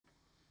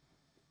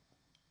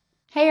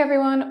Hey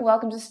everyone,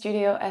 welcome to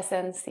Studio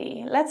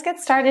SNC. Let's get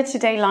started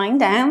today lying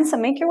down. So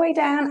make your way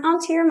down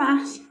onto your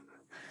mat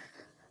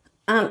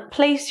and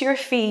place your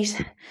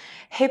feet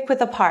hip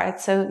width apart.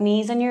 So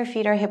knees and your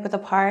feet are hip width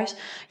apart.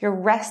 You're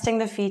resting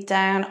the feet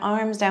down,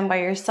 arms down by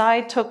your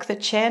side, tuck the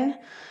chin,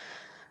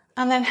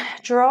 and then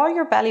draw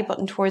your belly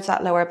button towards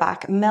that lower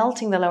back,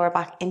 melting the lower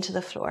back into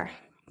the floor.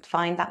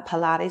 Find that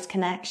Pilates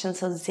connection,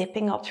 so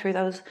zipping up through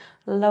those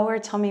lower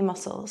tummy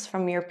muscles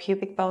from your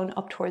pubic bone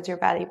up towards your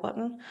belly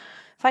button.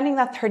 Finding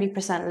that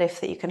 30% lift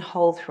that you can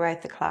hold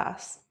throughout the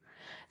class.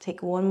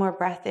 Take one more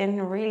breath in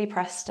and really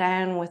press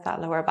down with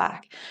that lower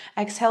back.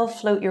 Exhale,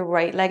 float your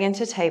right leg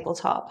into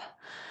tabletop.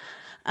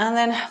 And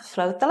then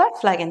float the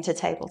left leg into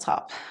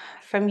tabletop.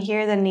 From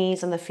here, the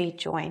knees and the feet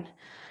join.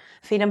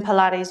 Feet in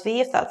Pilates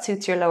V if that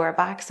suits your lower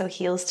back, so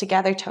heels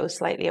together, toes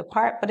slightly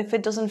apart. But if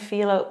it doesn't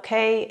feel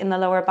okay in the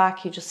lower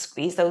back, you just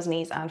squeeze those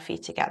knees and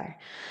feet together.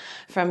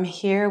 From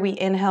here, we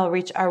inhale,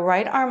 reach our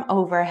right arm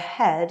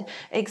overhead,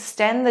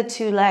 extend the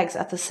two legs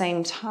at the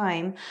same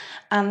time,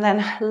 and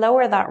then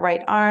lower that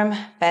right arm,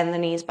 bend the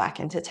knees back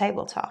into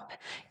tabletop.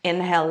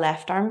 Inhale,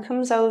 left arm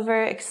comes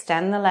over,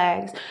 extend the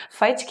legs,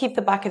 fight to keep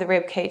the back of the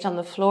rib cage on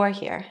the floor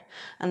here,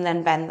 and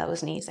then bend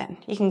those knees in.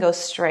 You can go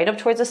straight up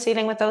towards the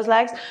ceiling with those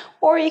legs,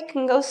 or you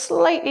can go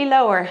slightly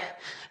lower,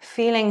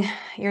 feeling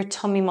your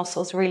tummy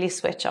muscles really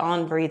switch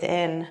on. Breathe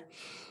in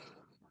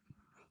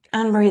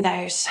and breathe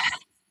out.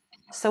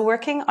 So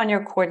working on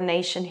your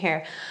coordination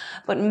here,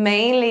 but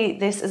mainly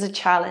this is a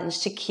challenge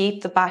to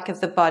keep the back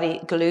of the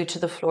body glued to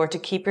the floor, to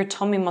keep your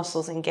tummy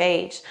muscles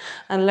engaged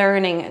and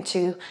learning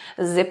to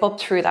zip up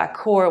through that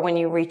core when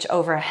you reach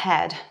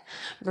overhead.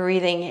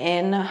 Breathing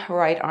in,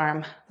 right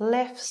arm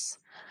lifts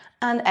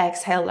and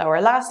exhale,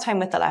 lower. Last time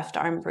with the left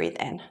arm, breathe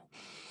in.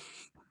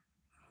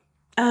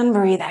 And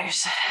breathe out.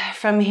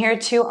 From here,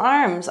 two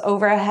arms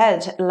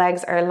overhead,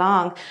 legs are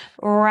long,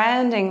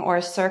 rounding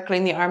or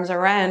circling the arms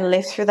around,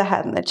 lift through the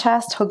head and the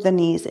chest, hug the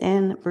knees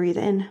in, breathe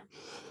in.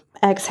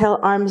 Exhale,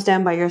 arms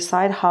down by your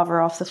side,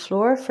 hover off the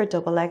floor for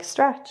double leg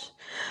stretch.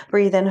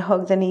 Breathe in,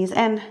 hug the knees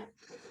in,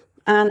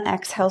 and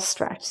exhale,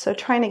 stretch. So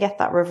trying to get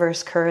that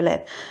reverse curl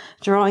in,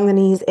 drawing the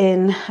knees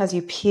in as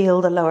you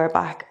peel the lower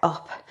back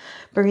up.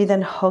 Breathe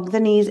in, hug the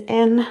knees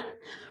in.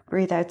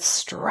 Breathe out,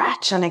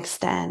 stretch and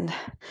extend.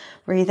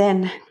 Breathe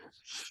in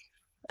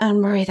and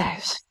breathe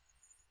out.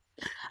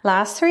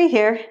 Last three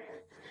here.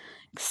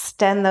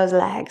 Extend those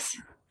legs.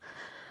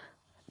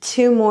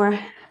 Two more.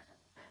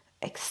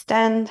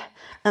 Extend.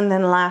 And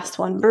then last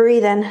one.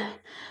 Breathe in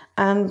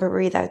and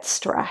breathe out,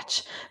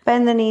 stretch.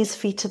 Bend the knees,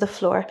 feet to the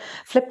floor.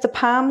 Flip the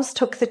palms,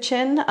 tuck the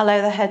chin.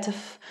 Allow the head to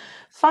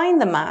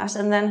find the mat.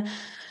 And then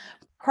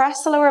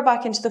press the lower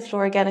back into the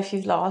floor again if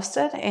you've lost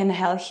it.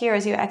 Inhale here.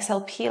 As you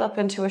exhale, peel up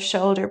into a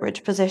shoulder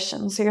bridge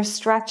position. So you're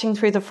stretching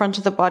through the front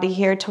of the body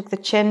here. Tuck the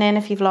chin in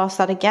if you've lost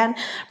that again.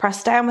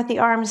 Press down with the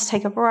arms.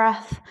 Take a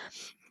breath.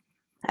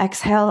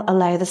 Exhale.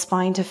 Allow the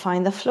spine to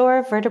find the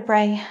floor,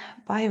 vertebrae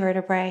by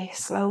vertebrae.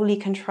 Slowly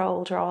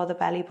control. Draw the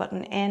belly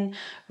button in.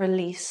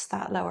 Release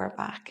that lower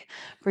back.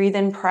 Breathe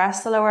in.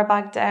 Press the lower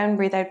back down.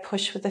 Breathe out.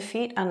 Push with the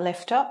feet and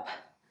lift up.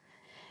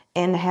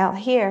 Inhale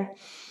here.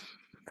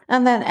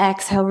 And then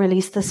exhale,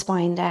 release the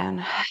spine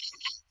down.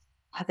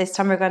 This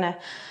time we're going to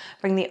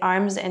bring the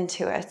arms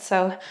into it.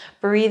 So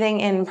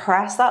breathing in,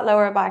 press that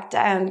lower back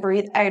down.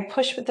 Breathe out,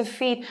 push with the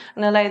feet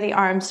and allow the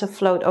arms to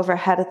float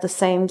overhead at the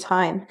same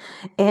time.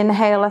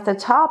 Inhale at the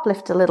top,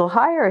 lift a little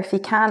higher if you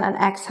can, and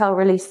exhale,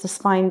 release the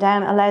spine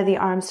down. Allow the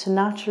arms to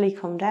naturally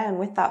come down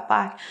with that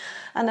back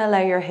and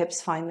allow your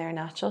hips find their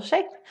natural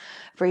shape.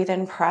 Breathe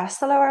in, press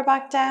the lower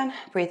back down.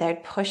 Breathe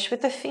out, push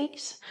with the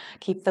feet.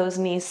 Keep those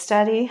knees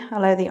steady.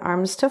 Allow the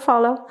arms to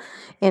follow.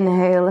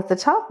 Inhale at the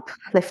top.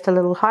 Lift a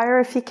little higher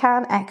if you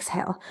can.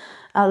 Exhale,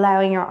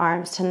 allowing your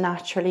arms to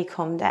naturally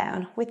come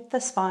down with the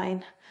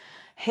spine.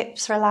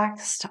 Hips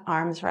relaxed,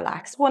 arms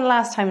relaxed. One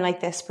last time like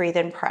this. Breathe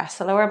in, press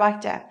the lower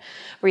back down.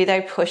 Breathe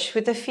out, push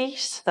with the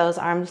feet. Those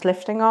arms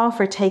lifting off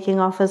or taking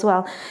off as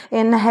well.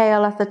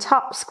 Inhale at the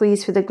top,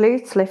 squeeze through the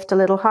glutes, lift a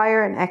little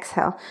higher and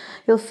exhale.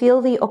 You'll feel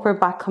the upper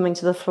back coming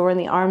to the floor and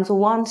the arms will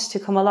want to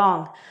come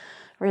along.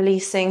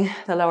 Releasing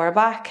the lower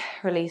back,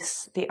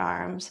 release the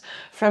arms.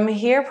 From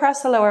here,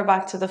 press the lower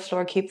back to the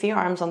floor. Keep the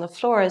arms on the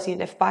floor as you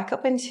lift back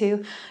up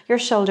into your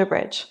shoulder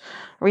bridge.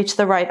 Reach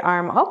the right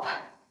arm up.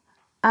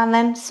 And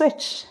then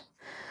switch.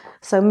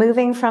 So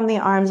moving from the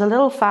arms a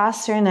little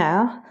faster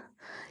now,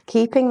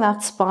 keeping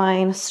that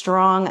spine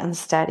strong and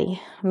steady.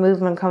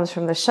 Movement comes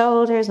from the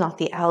shoulders, not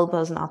the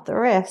elbows, not the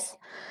wrists.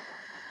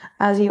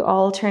 As you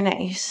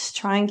alternate,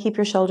 try and keep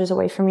your shoulders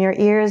away from your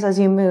ears as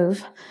you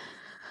move.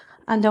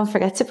 And don't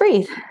forget to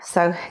breathe.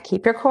 So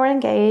keep your core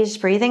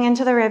engaged, breathing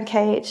into the rib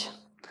cage.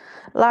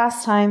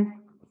 Last time,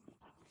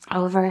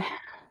 over.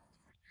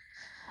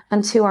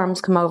 And two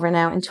arms come over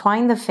now.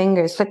 Entwine the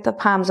fingers, flip the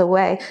palms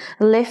away.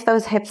 Lift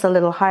those hips a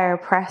little higher,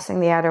 pressing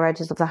the outer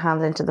edges of the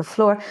hands into the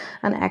floor.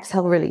 And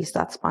exhale, release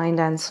that spine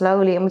down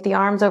slowly. And with the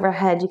arms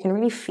overhead, you can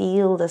really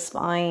feel the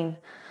spine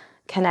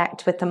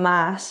connect with the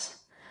mat.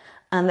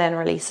 And then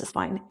release the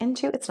spine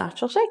into its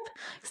natural shape.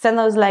 Extend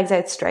those legs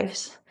out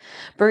straight.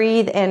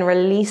 Breathe in,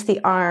 release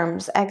the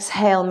arms.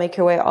 Exhale, make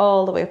your way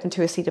all the way up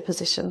into a seated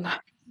position.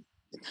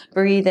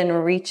 Breathe in,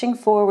 reaching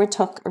forward,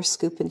 tuck or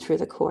scoop in through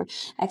the core.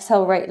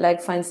 Exhale, right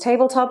leg finds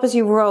tabletop as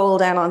you roll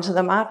down onto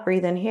the mat.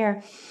 Breathe in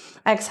here.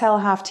 Exhale,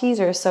 half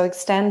teaser. So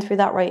extend through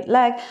that right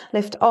leg.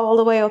 Lift all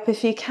the way up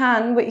if you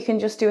can, but you can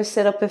just do a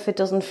sit up if it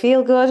doesn't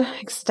feel good.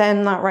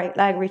 Extend that right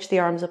leg, reach the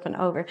arms up and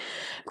over.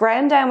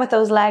 Ground down with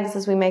those legs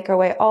as we make our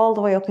way all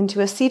the way up into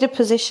a seated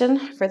position.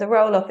 For the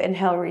roll up,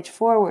 inhale, reach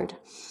forward.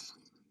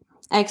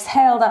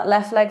 Exhale, that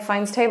left leg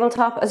finds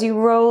tabletop as you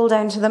roll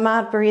down to the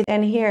mat. Breathe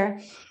in here.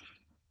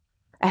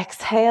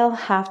 Exhale,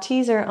 half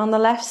teaser on the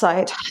left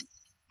side.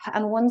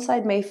 And one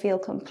side may feel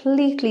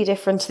completely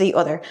different to the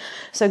other.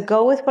 So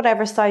go with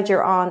whatever side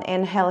you're on.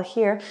 Inhale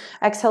here.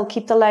 Exhale,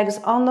 keep the legs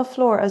on the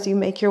floor as you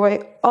make your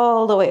way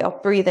all the way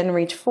up. Breathe in,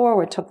 reach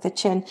forward, tuck the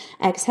chin.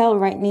 Exhale,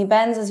 right knee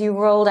bends as you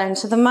roll down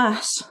to the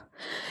mat.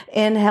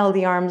 Inhale,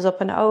 the arms up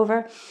and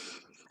over.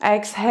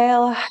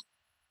 Exhale,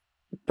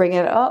 bring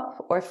it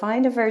up, or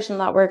find a version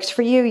that works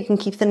for you. You can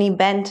keep the knee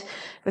bent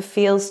if it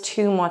feels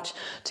too much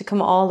to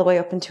come all the way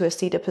up into a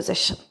seated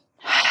position.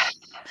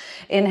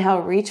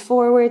 Inhale, reach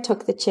forward,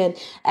 tuck the chin.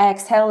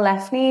 Exhale,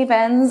 left knee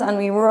bends and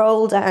we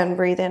roll down.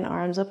 Breathe in,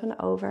 arms up and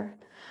over.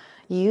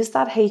 Use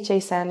that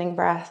HA sounding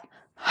breath.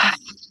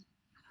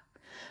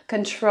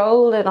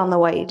 Control it on the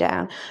way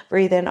down.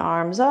 Breathe in,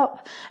 arms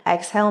up.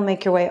 Exhale,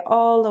 make your way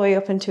all the way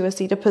up into a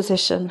seated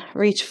position.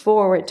 Reach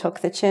forward,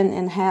 tuck the chin.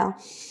 Inhale.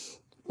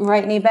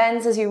 Right knee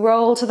bends as you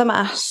roll to the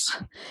mat.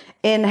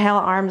 Inhale,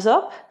 arms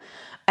up.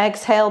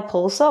 Exhale,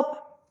 pulse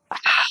up.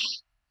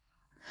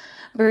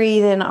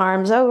 Breathe in,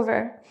 arms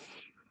over.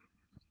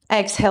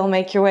 Exhale,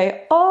 make your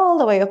way all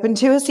the way up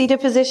into a seated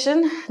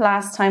position.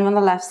 Last time on the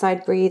left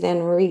side, breathe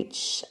in,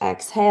 reach.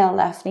 Exhale,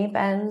 left knee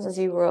bends as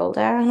you roll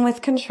down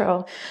with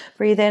control.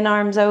 Breathe in,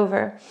 arms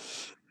over.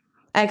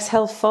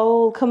 Exhale,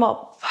 fold, come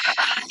up.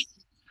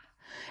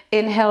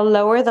 Inhale,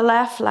 lower the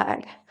left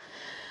leg.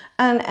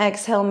 And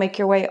exhale, make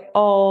your way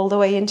all the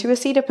way into a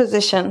seated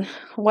position.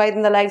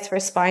 Widen the legs for a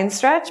spine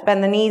stretch.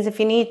 Bend the knees if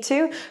you need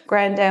to.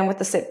 Ground down with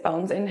the sit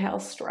bones. Inhale,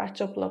 stretch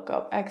up, look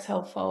up.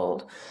 Exhale,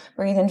 fold.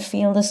 Breathe in,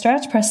 feel the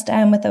stretch. Press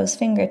down with those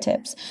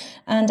fingertips.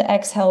 And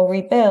exhale,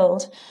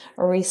 rebuild.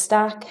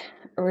 Restack,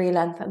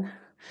 re-lengthen.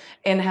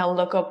 Inhale,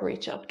 look up,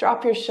 reach up.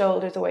 Drop your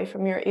shoulders away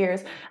from your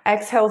ears.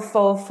 Exhale,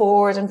 fold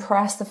forward and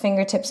press the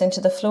fingertips into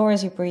the floor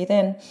as you breathe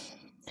in.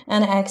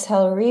 And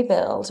exhale,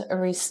 rebuild,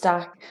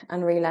 restack,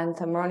 and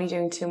re-lengthen. We're only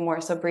doing 2 more.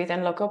 So breathe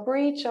in, look up,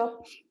 reach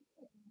up.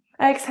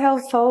 Exhale,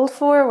 fold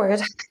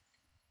forward.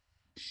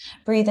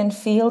 Breathe in,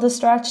 feel the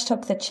stretch,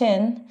 tuck the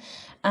chin.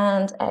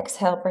 And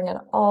exhale, bring it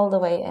all the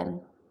way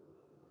in.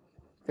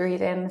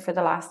 Breathe in for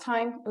the last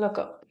time, look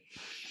up.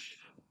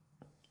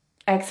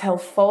 Exhale,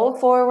 fold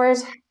forward.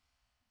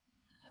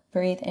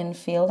 Breathe in,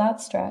 feel that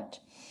stretch.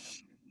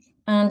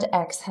 And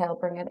exhale,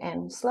 bring it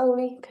in.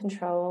 Slowly,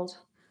 controlled.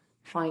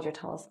 Find your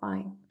tall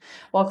spine.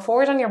 Walk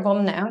forward on your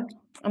bum now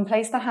and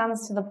place the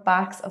hands to the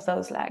backs of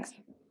those legs.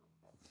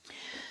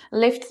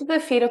 Lift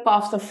the feet up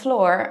off the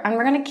floor and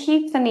we're going to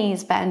keep the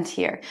knees bent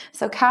here.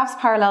 So calves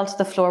parallel to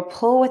the floor,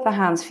 pull with the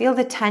hands. Feel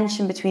the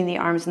tension between the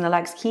arms and the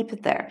legs. Keep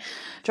it there.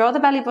 Draw the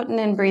belly button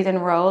in, breathe in,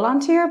 roll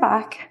onto your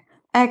back.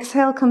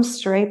 Exhale, come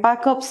straight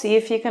back up. See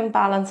if you can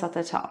balance at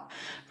the top.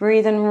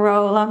 Breathe in,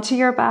 roll onto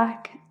your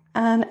back.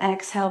 And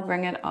exhale,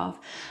 bring it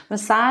up.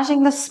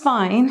 Massaging the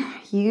spine,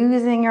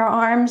 using your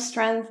arm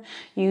strength,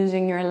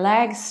 using your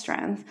leg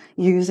strength,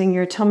 using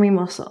your tummy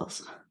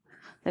muscles.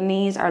 The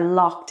knees are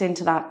locked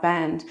into that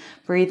bend.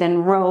 Breathe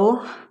in,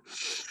 roll.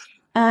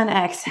 And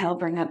exhale,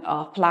 bring it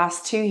up.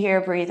 Last 2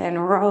 here. Breathe in,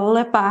 roll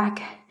it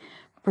back.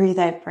 Breathe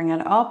out, bring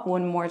it up.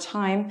 1 more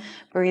time.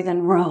 Breathe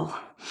in, roll.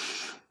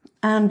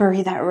 And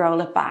breathe out, roll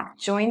it back.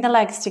 Join the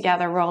legs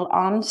together, roll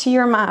onto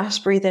your mat.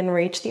 Breathe in,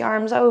 reach the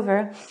arms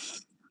over.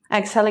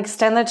 Exhale,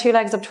 extend the 2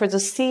 legs up towards the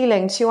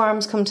ceiling. 2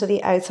 arms come to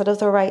the outside of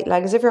the right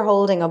leg as if you're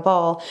holding a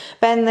ball.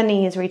 Bend the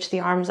knees, reach the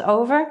arms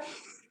over.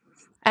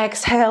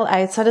 Exhale,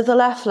 outside of the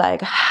left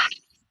leg.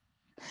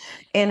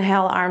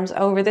 Inhale, arms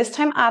over. This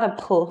time add a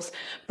pulse.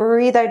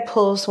 Breathe out,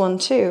 pulse 1,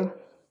 2.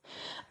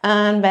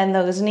 And bend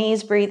those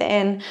knees, breathe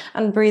in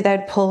and breathe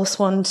out, pulse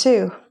 1,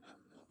 2.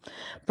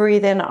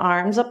 Breathe in,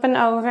 arms up and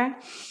over.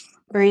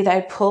 Breathe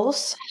out,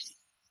 pulse.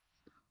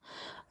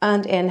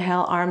 And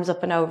inhale, arms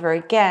up and over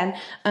again.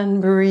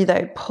 And breathe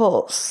out,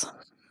 pulse.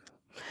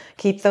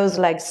 Keep those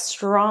legs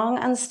strong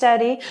and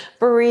steady.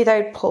 Breathe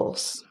out,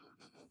 pulse.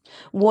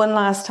 1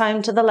 last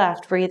time to the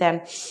left. Breathe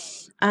in.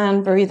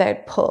 And breathe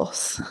out,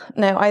 pulse.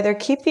 Now, either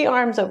keep the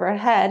arms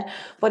overhead,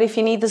 but if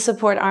you need the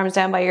support, arms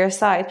down by your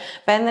side.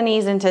 Bend the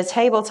knees into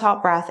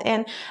tabletop, breath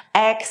in.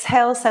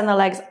 Exhale, send the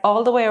legs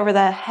all the way over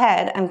the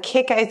head and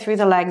kick out through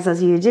the legs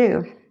as you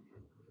do.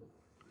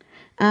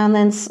 And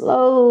then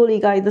slowly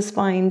guide the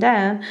spine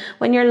down.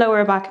 When your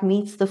lower back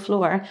meets the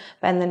floor,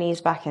 bend the knees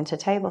back into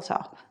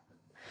tabletop.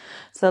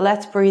 So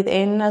let's breathe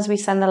in as we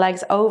send the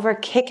legs over.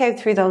 Kick out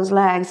through those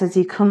legs as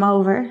you come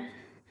over.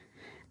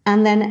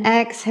 And then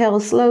exhale,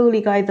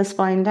 slowly guide the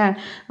spine down.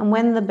 And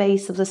when the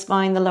base of the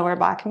spine, the lower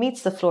back,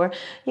 meets the floor,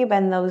 you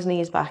bend those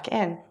knees back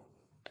in.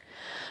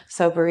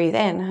 So breathe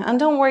in. And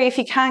don't worry if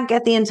you can't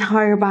get the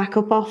entire back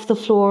up off the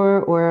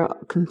floor or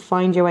can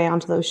find your way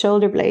onto those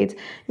shoulder blades.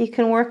 You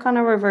can work on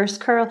a reverse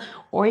curl,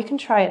 or you can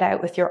try it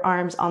out with your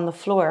arms on the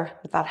floor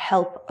with that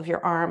help of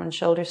your arm and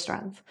shoulder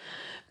strength.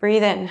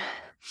 Breathe in.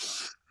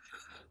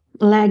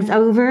 Legs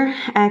over.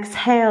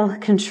 Exhale.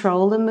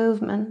 Control the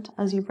movement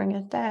as you bring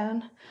it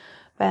down.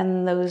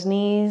 Bend those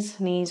knees,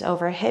 knees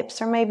over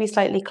hips, or maybe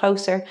slightly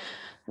closer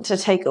to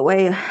take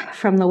away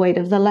from the weight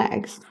of the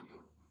legs.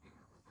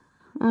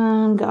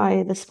 And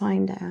guide the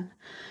spine down.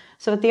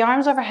 So with the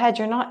arms overhead,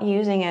 you're not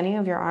using any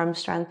of your arm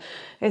strength.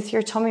 It's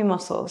your tummy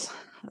muscles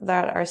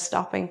that are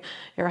stopping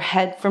your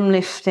head from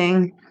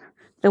lifting,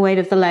 the weight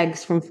of the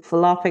legs from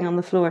flopping on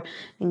the floor.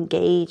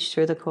 Engage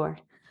through the core.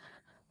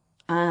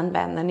 And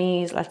bend the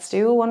knees. Let's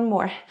do one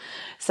more.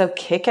 So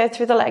kick out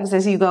through the legs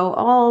as you go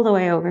all the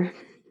way over.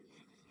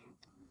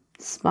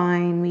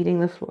 Spine meeting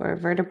the floor,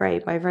 vertebrae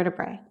by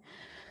vertebrae.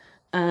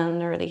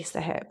 And release the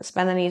hips.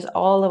 Bend the knees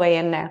all the way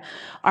in now.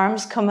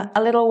 Arms come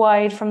a little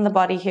wide from the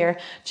body here.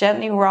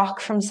 Gently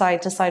rock from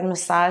side to side,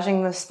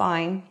 massaging the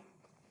spine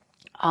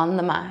on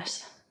the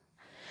mat.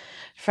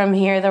 From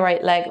here, the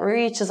right leg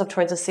reaches up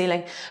towards the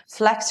ceiling.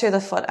 Flex through the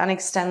foot and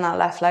extend that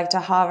left leg to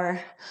hover.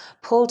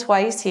 Pull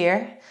twice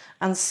here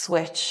and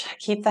switch.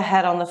 Keep the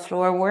head on the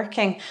floor,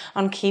 working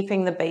on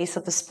keeping the base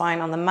of the spine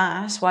on the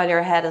mat while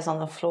your head is on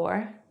the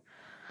floor.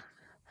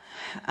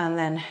 And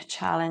then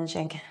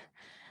challenging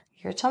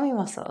your tummy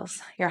muscles,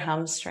 your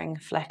hamstring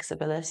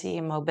flexibility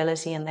and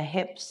mobility in the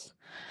hips.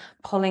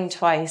 Pulling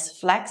twice,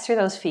 flex through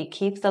those feet,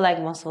 keep the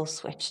leg muscles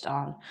switched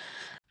on.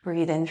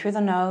 Breathe in through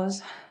the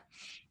nose.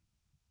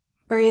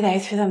 Breathe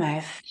out through the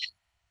mouth.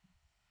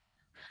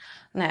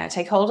 Now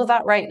take hold of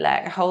that right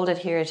leg, hold it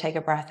here, take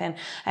a breath in.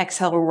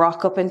 Exhale,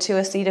 rock up into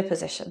a seated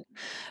position.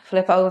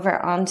 Flip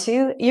over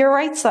onto your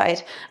right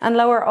side and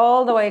lower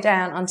all the way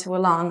down onto a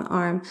long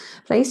arm.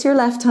 Place your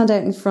left hand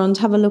out in front,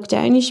 have a look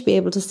down, you should be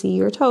able to see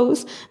your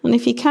toes. And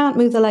if you can't,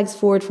 move the legs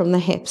forward from the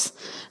hips.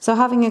 So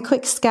having a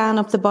quick scan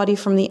up the body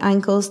from the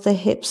ankles, the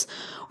hips,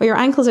 or your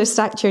ankles are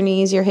stacked, your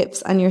knees, your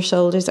hips and your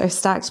shoulders are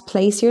stacked.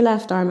 Place your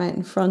left arm out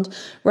in front,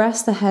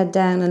 rest the head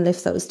down and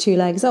lift those two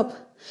legs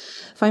up.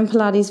 Find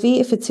Pilates V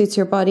if it suits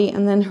your body,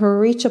 and then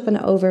reach up and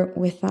over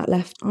with that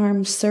left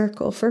arm.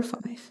 Circle for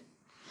 5.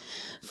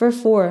 For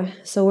 4,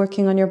 so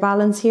working on your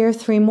balance here.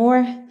 3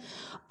 more.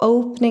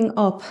 Opening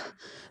up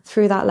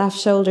through that left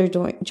shoulder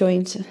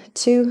joint.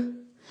 2.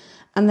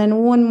 And then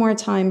 1 more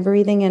time,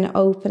 breathing in,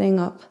 opening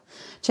up.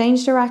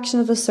 Change direction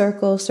of the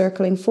circle,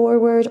 circling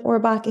forward or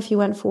back if you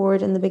went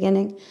forward in the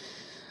beginning.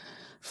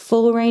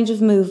 Full range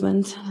of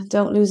movement.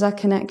 Don't lose that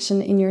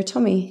connection in your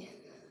tummy.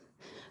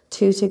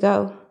 2 to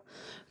go.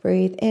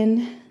 Breathe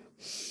in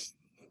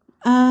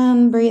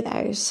and breathe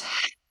out.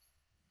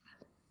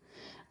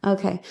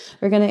 Okay,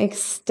 we're going to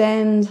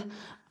extend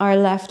our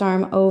left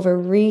arm over,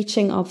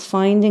 reaching up,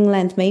 finding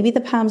length. Maybe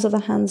the palms of the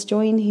hands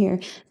join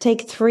here.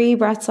 Take 3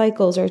 breath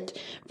cycles or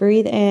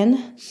breathe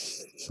in.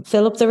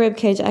 Fill up the rib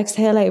cage,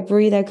 exhale out,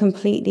 breathe out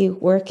completely,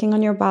 working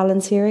on your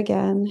balance here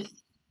again.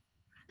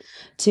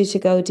 2 to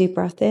go, deep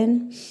breath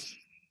in.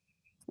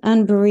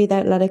 And breathe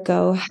out, let it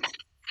go.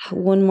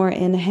 1 more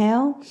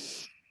inhale.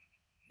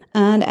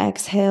 And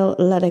exhale,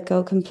 let it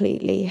go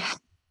completely.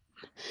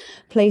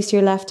 Place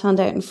your left hand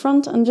out in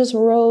front and just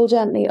roll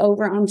gently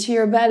over onto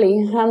your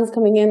belly. Hands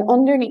coming in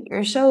underneath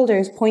your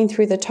shoulders, point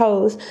through the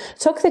toes.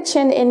 Tuck the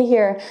chin in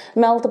here,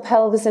 melt the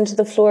pelvis into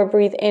the floor,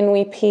 breathe in,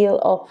 we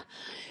peel up.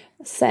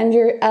 Send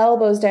your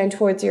elbows down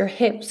towards your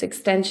hips,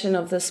 extension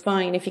of the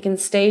spine. If you can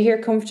stay here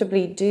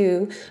comfortably,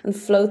 do, and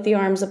float the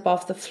arms up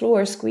off the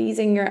floor,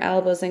 squeezing your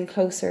elbows in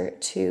closer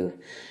to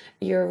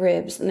your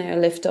ribs. Now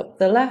lift up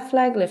the left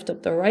leg, lift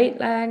up the right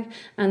leg,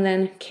 and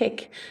then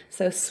kick.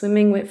 So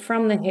swimming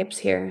from the hips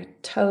here,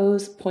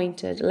 toes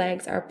pointed,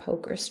 legs are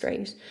poker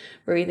straight.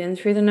 Breathe in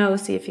through the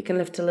nose, see if you can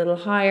lift a little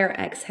higher,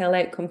 exhale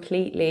out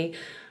completely.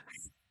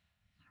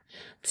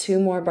 2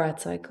 more breath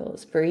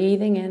cycles,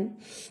 breathing in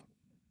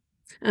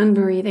and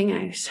breathing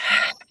out.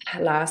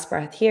 Last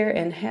breath here,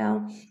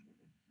 inhale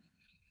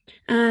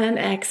and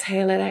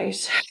exhale it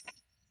out.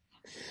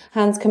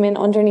 Hands come in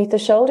underneath the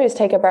shoulders.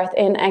 Take a breath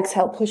in.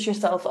 Exhale, push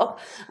yourself up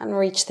and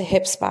reach the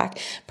hips back.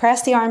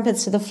 Press the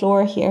armpits to the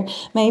floor here.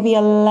 Maybe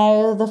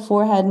allow the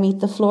forehead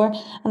meet the floor.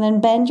 And then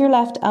bend your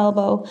left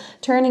elbow,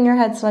 turning your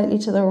head slightly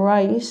to the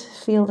right.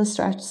 Feel the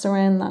stretch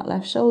surround that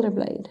left shoulder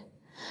blade.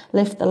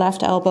 Lift the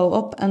left elbow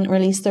up and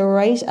release the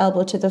right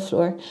elbow to the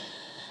floor.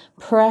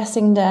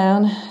 Pressing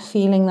down,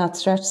 feeling that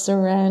stretch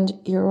surround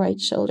your right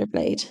shoulder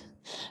blade.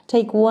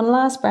 Take 1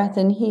 last breath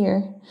in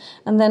here.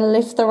 And then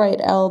lift the right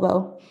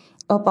elbow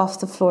up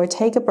off the floor.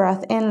 Take a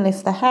breath in,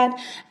 lift the head.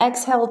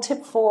 Exhale,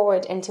 tip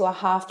forward into a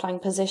half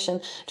plank position.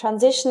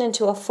 Transition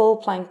into a full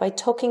plank by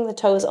tucking the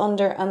toes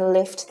under and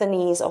lift the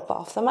knees up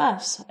off the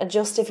mat.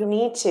 Adjust if you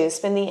need to.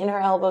 Spin the inner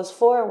elbows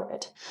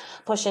forward.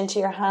 Push into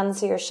your hands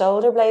so your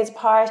shoulder blades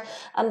apart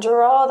and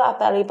draw that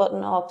belly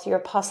button up, your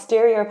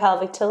posterior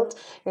pelvic tilt,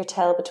 your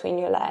tail between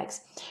your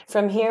legs.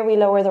 From here, we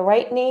lower the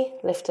right knee,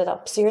 lift it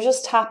up. So you're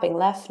just tapping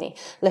left knee,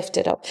 lift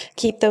it up.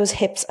 Keep those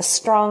hips as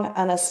strong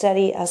and as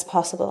steady as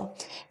possible.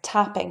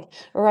 Tapping,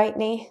 right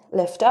knee,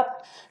 lift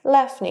up,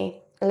 left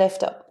knee,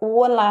 lift up.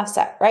 One last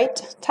set, right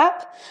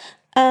tap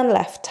and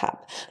left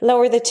tap.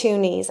 Lower the two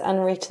knees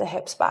and reach the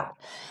hips back.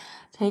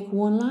 Take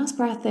one last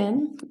breath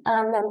in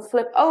and then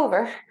flip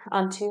over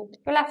onto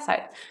your left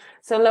side.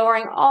 So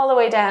lowering all the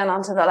way down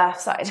onto the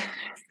left side.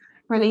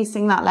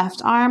 Releasing that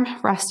left arm,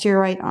 rest your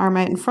right arm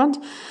out in front.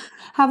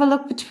 Have a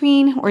look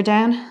between or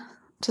down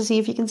to see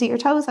if you can see your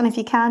toes, and if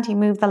you can't, you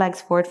move the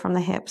legs forward from the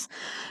hips.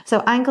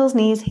 So ankles,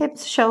 knees,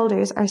 hips,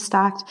 shoulders are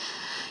stacked.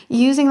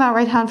 Using that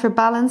right hand for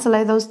balance,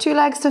 allow those two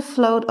legs to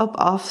float up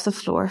off the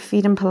floor.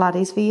 Feet in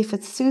Pilates V if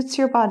it suits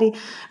your body.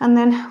 And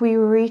then we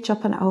reach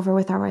up and over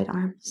with our right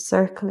arm,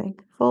 circling,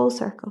 full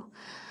circle.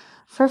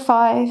 For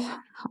 5,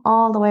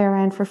 all the way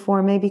around for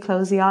 4. Maybe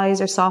close the eyes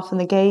or soften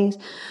the gaze,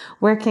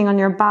 working on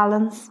your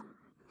balance.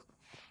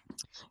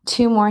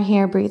 2 more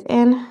here, breathe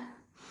in.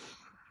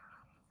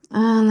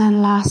 And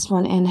then last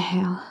one,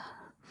 inhale.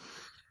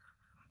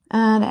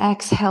 And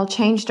exhale,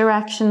 change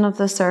direction of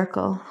the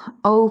circle,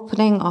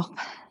 opening up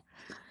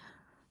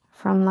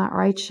from that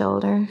right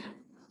shoulder.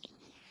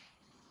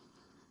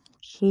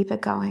 Keep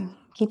it going.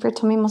 Keep your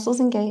tummy muscles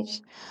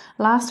engaged.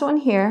 Last one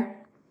here.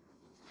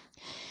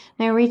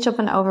 Now reach up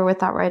and over with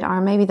that right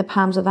arm. Maybe the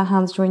palms of the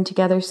hands joined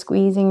together,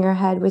 squeezing your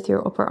head with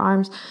your upper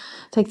arms.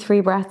 Take 3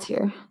 breaths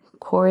here.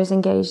 Core is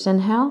engaged.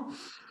 Inhale.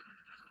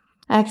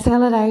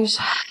 Exhale it out.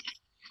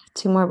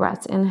 2 more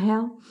breaths.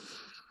 Inhale.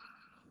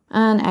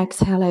 And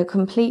exhale out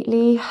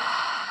completely.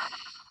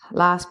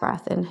 Last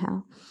breath.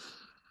 Inhale.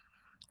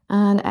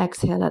 And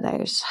exhale it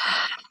out.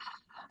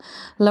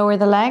 Lower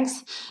the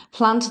legs.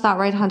 Plant that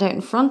right hand out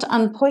in front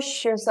and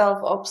push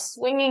yourself up,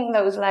 swinging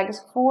those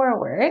legs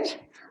forward.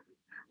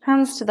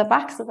 Hands to the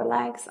backs of the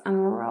legs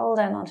and roll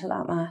down onto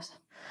that mat.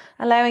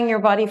 Allowing your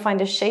body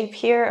find a shape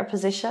here, a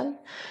position.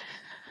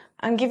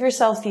 And give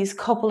yourself these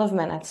couple of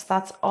minutes.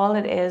 That's all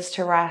it is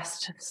to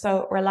rest.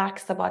 So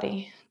relax the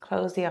body.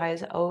 Close the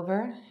eyes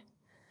over.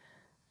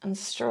 And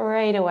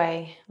straight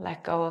away,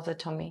 let go of the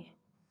tummy.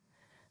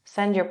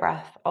 Send your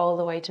breath all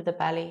the way to the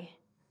belly.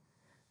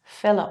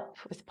 Fill up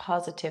with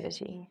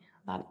positivity.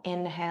 That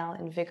inhale,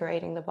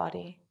 invigorating the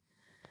body.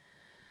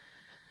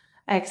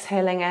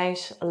 Exhaling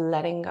out,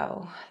 letting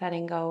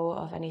go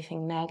of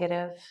anything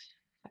negative,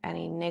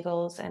 any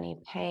niggles,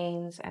 any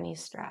pains, any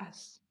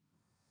stress.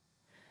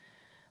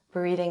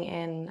 Breathing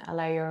in,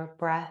 allow your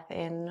breath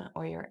in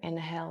or your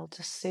inhale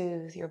to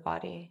soothe your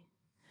body.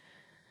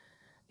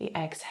 The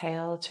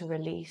exhale to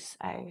release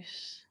out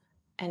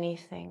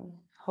anything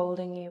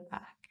holding you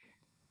back.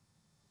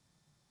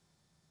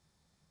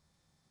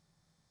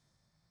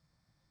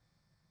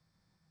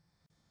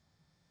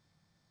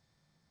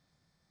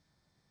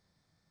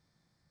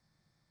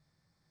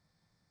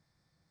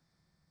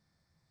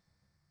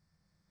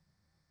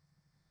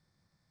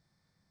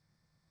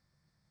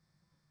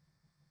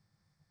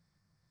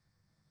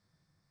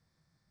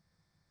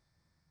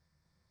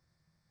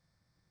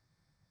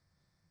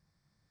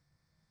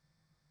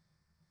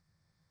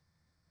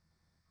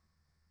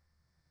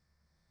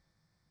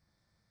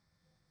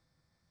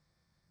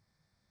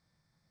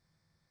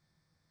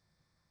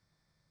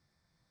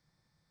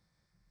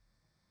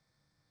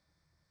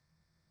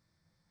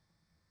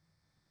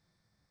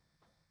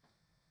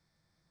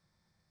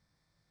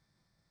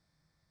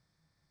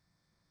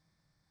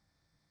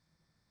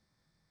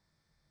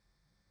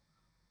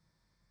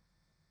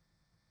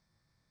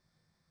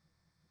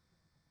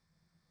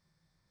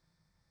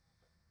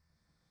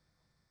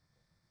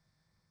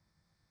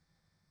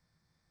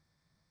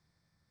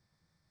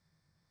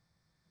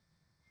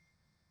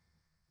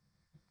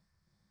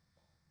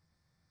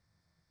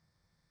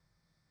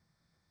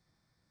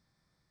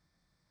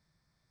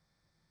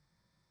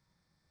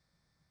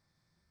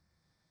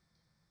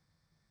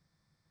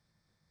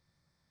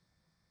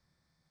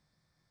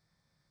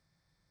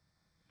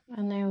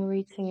 And now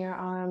reaching your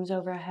arms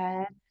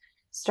overhead,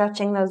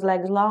 stretching those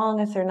legs long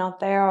if they're not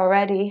there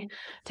already.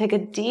 Take a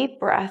deep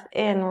breath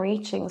in,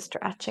 reaching,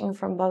 stretching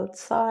from both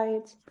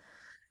sides.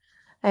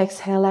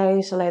 Exhale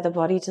out, allow the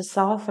body to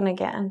soften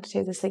again.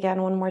 Do this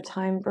again one more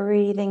time,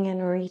 breathing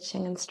in,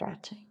 reaching and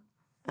stretching.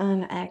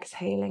 And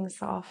exhaling,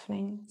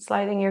 softening,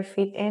 sliding your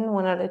feet in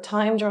one at a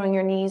time, drawing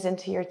your knees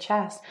into your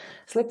chest.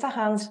 Slip the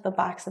hands to the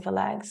backs of the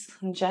legs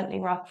and gently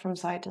rock from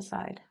side to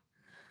side.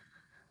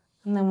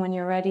 And then when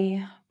you're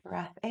ready,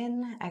 breath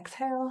in,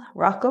 exhale,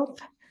 rock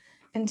up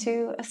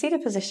into a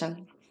seated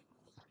position.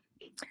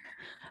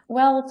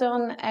 Well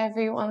done,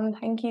 everyone.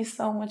 Thank you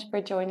so much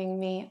for joining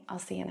me. I'll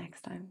see you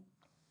next time.